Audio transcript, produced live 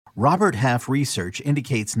Robert Half research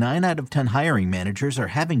indicates 9 out of 10 hiring managers are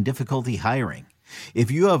having difficulty hiring.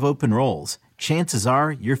 If you have open roles, chances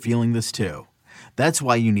are you're feeling this too. That's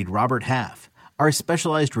why you need Robert Half. Our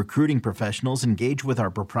specialized recruiting professionals engage with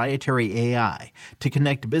our proprietary AI to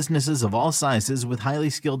connect businesses of all sizes with highly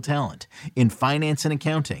skilled talent in finance and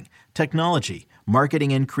accounting, technology,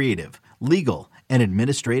 marketing and creative, legal, and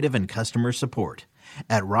administrative and customer support.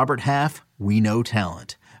 At Robert Half, we know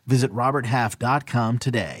talent. Visit roberthalf.com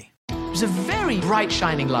today. There's a very bright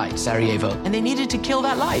shining light, Sarajevo, and they needed to kill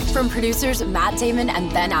that light. From producers Matt Damon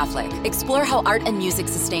and Ben Affleck, explore how art and music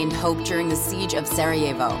sustained hope during the siege of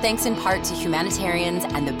Sarajevo, thanks in part to humanitarians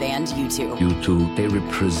and the band U2. U2, they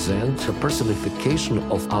represent a personification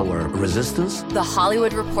of our resistance. The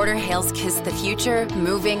Hollywood Reporter hails Kiss the Future,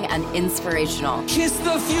 moving and inspirational. Kiss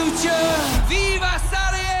the future! Viva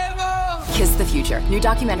Sarajevo! Kiss the Future. New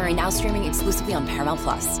documentary now streaming exclusively on Paramount+.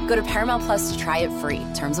 Go to Paramount+ to try it free.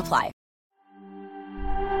 Terms apply.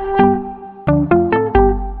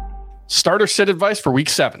 Starter sit advice for week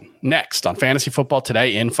 7. Next on Fantasy Football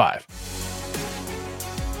Today in 5.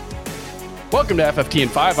 Welcome to FFT in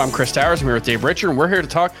 5. I'm Chris Towers. I'm here with Dave Richard, and we're here to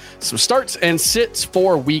talk some starts and sits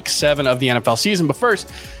for week 7 of the NFL season. But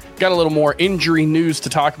first, got a little more injury news to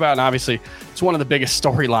talk about, and obviously it's one of the biggest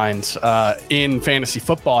storylines in fantasy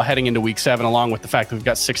football heading into week 7, along with the fact that we've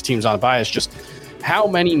got 6 teams on a bye. Is just how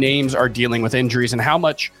many names are dealing with injuries and how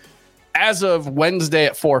much, as of Wednesday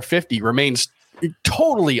at 4:50, remains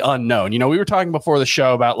totally unknown. You know, we were talking before the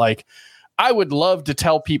show about, like, I would love to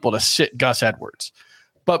tell people to sit Gus Edwards,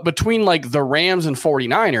 but between like the Rams and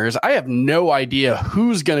 49ers, I have no idea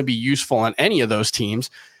who's going to be useful on any of those teams.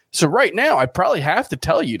 So right now, I probably have to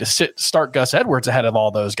tell you to start Gus Edwards ahead of all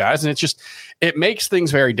those guys. And it makes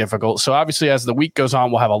things very difficult. So obviously, as the week goes on,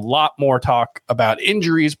 we'll have a lot more talk about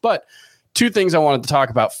injuries, but 2 things I wanted to talk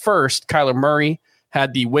about. First, Kyler Murray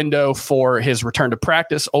had the window for his return to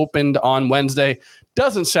practice opened on Wednesday.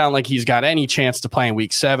 Doesn't sound like he's got any chance to play in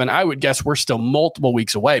week 7. I would guess we're still multiple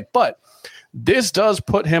weeks away, but this does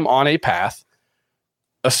put him on a path,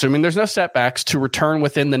 assuming there's no setbacks, to return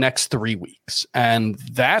within the next 3 weeks. And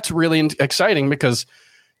that's really exciting because,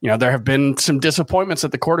 you know, there have been some disappointments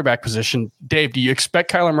at the quarterback position. Dave, do you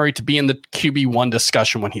expect Kyler Murray to be in the QB1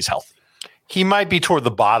 discussion when he's healthy? He might be toward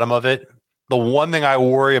the bottom of it. The one thing I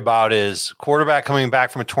worry about is quarterback coming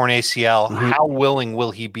back from a torn ACL. Mm-hmm. How willing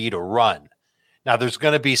will he be to run? Now, there's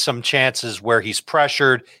going to be some chances where he's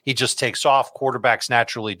pressured. He just takes off. Quarterbacks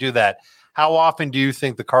naturally do that. How often do you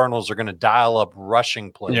think the Cardinals are going to dial up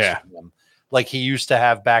rushing plays for him like he used to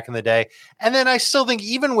have back in the day? And then I still think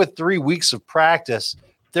even with 3 weeks of practice,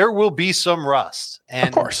 there will be some rust. And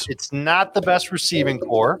of course, it's not the best receiving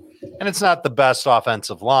core, and it's not the best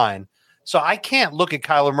offensive line. So I can't look at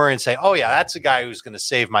Kyler Murray and say, oh, yeah, that's a guy who's going to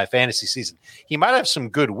save my fantasy season. He might have some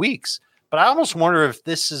good weeks, but I almost wonder if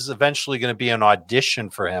this is eventually going to be an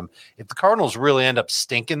audition for him. If the Cardinals really end up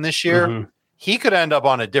stinking this year, he could end up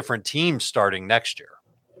on a different team starting next year.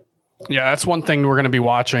 Yeah, that's one thing we're going to be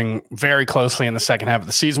watching very closely in the second half of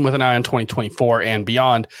the season with an eye on 2024 and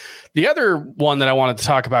beyond. The other one that I wanted to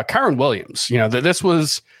talk about, Kyren Williams, you know, this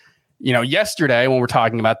was, you know, yesterday when we're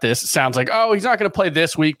talking about this, it sounds like, oh, he's not going to play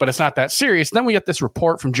this week, but it's not that serious. Then we get this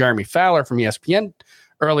report from Jeremy Fowler from ESPN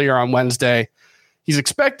earlier on Wednesday. He's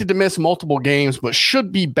expected to miss multiple games, but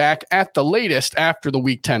should be back at the latest after the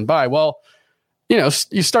week 10 bye. Well, you know,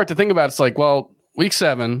 you start to think about it, it's like, well, week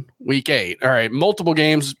 7, week 8. All right, multiple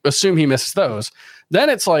games, assume he misses those. Then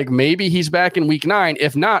it's like maybe he's back in week 9,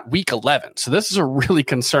 if not week 11. So this is a really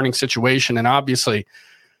concerning situation. And obviously,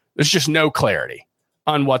 there's just no clarity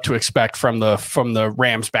on what to expect from the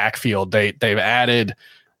Rams backfield. They've added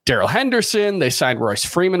Darrell Henderson. They signed Royce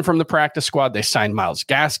Freeman from the practice squad. They signed Myles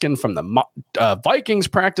Gaskin from the Vikings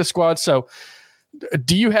practice squad. So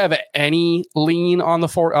do you have any lean on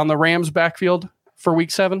the Rams backfield for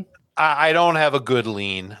week 7? I don't have a good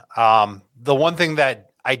lean. The one thing that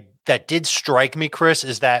did strike me, Chris,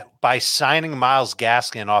 is that by signing Myles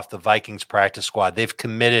Gaskin off the Vikings practice squad, they've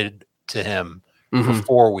committed to him for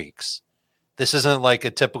 4 weeks. This isn't like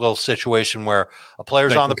a typical situation where a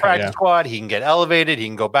player's on the practice squad, he can get elevated, he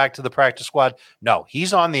can go back to the practice squad. No,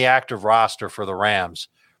 he's on the active roster for the Rams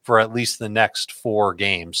for at least the next 4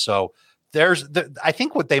 games. So I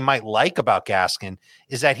think what they might like about Gaskin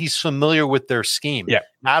is that he's familiar with their scheme. Yeah.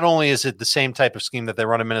 Not only is it the same type of scheme that they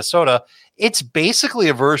run in Minnesota, it's basically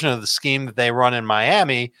a version of the scheme that they run in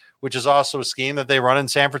Miami, which is also a scheme that they run in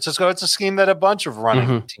San Francisco. It's a scheme that a bunch of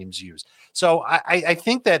running teams use. So I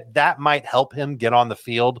think that might help him get on the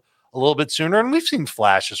field a little bit sooner. And we've seen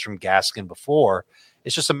flashes from Gaskin before.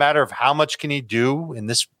 It's just a matter of how much can he do in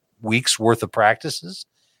this week's worth of practices.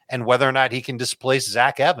 and whether or not he can displace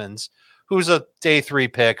Zach Evans, who's a day 3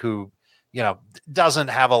 pick who, doesn't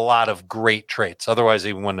have a lot of great traits. Otherwise,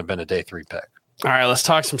 he wouldn't have been a day 3 pick. All right, let's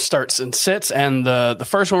talk some starts and sits. And the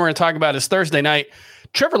first one we're going to talk about is Thursday night.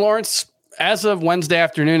 Trevor Lawrence, as of Wednesday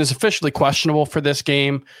afternoon, is officially questionable for this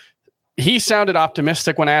game. He sounded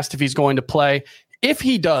optimistic when asked if he's going to play. If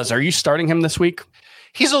he does, are you starting him this week?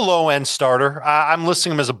 He's a low-end starter. I'm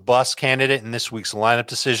listing him as a bust candidate in this week's lineup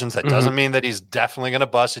decisions. That doesn't mean that he's definitely going to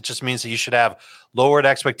bust. It just means that you should have lowered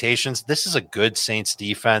expectations. This is a good Saints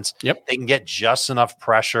defense. Yep. They can get just enough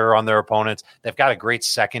pressure on their opponents. They've got a great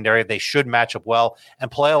secondary. They should match up well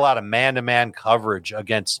and play a lot of man-to-man coverage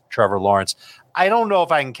against Trevor Lawrence. I don't know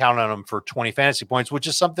if I can count on him for 20 fantasy points, which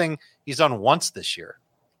is something he's done once this year.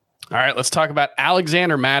 All right, let's talk about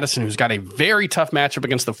Alexander Mattison, who's got a very tough matchup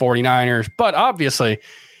against the 49ers, but obviously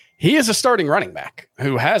he is a starting running back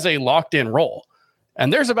who has a locked-in role.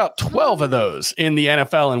 And there's about 12 of those in the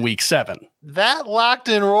NFL in week 7. That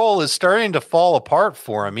locked-in role is starting to fall apart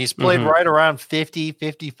for him. He's played right around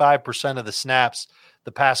 55% of the snaps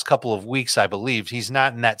the past couple of weeks, I believe. He's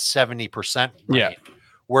not in that 70% range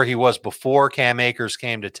where he was before Cam Akers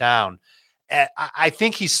came to town. I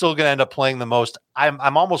think he's still going to end up playing the most.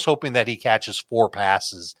 I'm almost hoping that he catches 4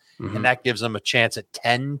 passes, and that gives him a chance at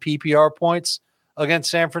 10 PPR points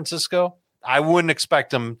against San Francisco. I wouldn't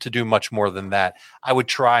expect him to do much more than that. I would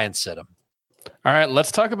try and sit him. All right,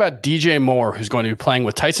 let's talk about DJ Moore, who's going to be playing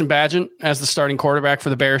with Tyson Bagent as the starting quarterback for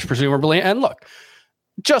the Bears, presumably. And look,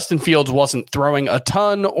 Justin Fields wasn't throwing a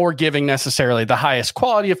ton or giving necessarily the highest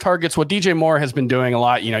quality of targets. What DJ Moore has been doing a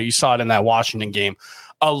lot, you saw it in that Washington game,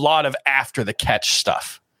 a lot of after the catch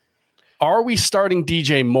stuff. Are we starting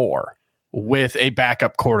DJ Moore with a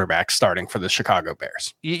backup quarterback starting for the Chicago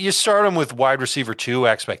Bears? You start him with wide receiver 2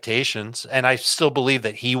 expectations, and I still believe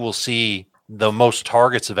that he will see the most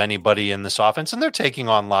targets of anybody in this offense, and they're taking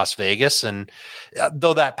on Las Vegas. And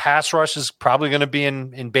though that pass rush is probably going to be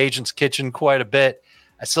in Bagent's kitchen quite a bit,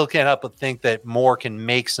 I still can't help but think that Moore can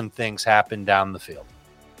make some things happen down the field.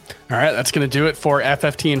 All right, that's going to do it for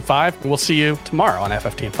FFT and 5. We'll see you tomorrow on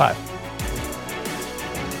FFT and 5.